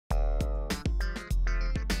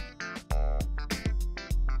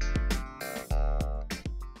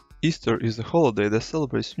Easter is a holiday that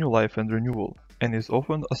celebrates new life and renewal, and is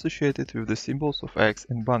often associated with the symbols of eggs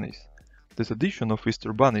and bunnies. The tradition of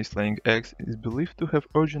Easter bunnies laying eggs is believed to have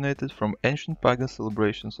originated from ancient pagan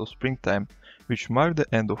celebrations of springtime, which mark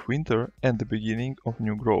the end of winter and the beginning of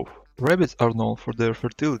new growth. Rabbits are known for their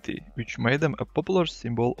fertility, which made them a popular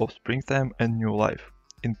symbol of springtime and new life.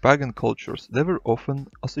 In pagan cultures, they were often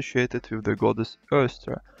associated with the goddess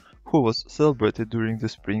Eostre, who was celebrated during the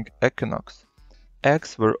spring equinox.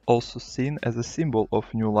 Eggs were also seen as a symbol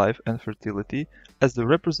of new life and fertility, as they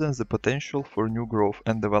represent the potential for new growth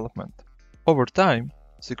and development. Over time,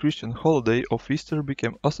 the Christian holiday of Easter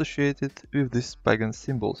became associated with these pagan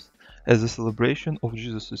symbols, as the celebration of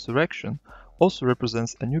Jesus' resurrection also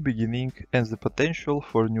represents a new beginning and the potential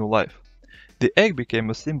for new life. The egg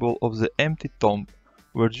became a symbol of the empty tomb,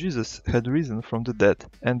 where Jesus had risen from the dead,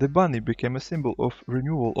 and the bunny became a symbol of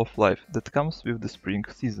renewal of life that comes with the spring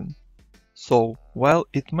season. So, while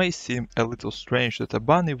it may seem a little strange that a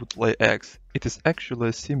bunny would lay eggs, it is actually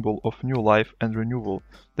a symbol of new life and renewal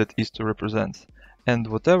that Easter represents. And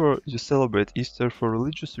whatever you celebrate Easter for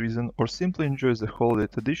religious reason or simply enjoy the holiday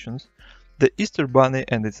traditions, the Easter bunny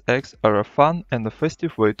and its eggs are a fun and a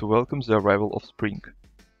festive way to welcome the arrival of spring.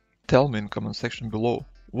 Tell me in comment section below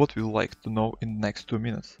what you'd like to know in the next 2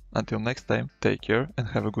 minutes. Until next time, take care and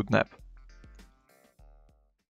have a good nap.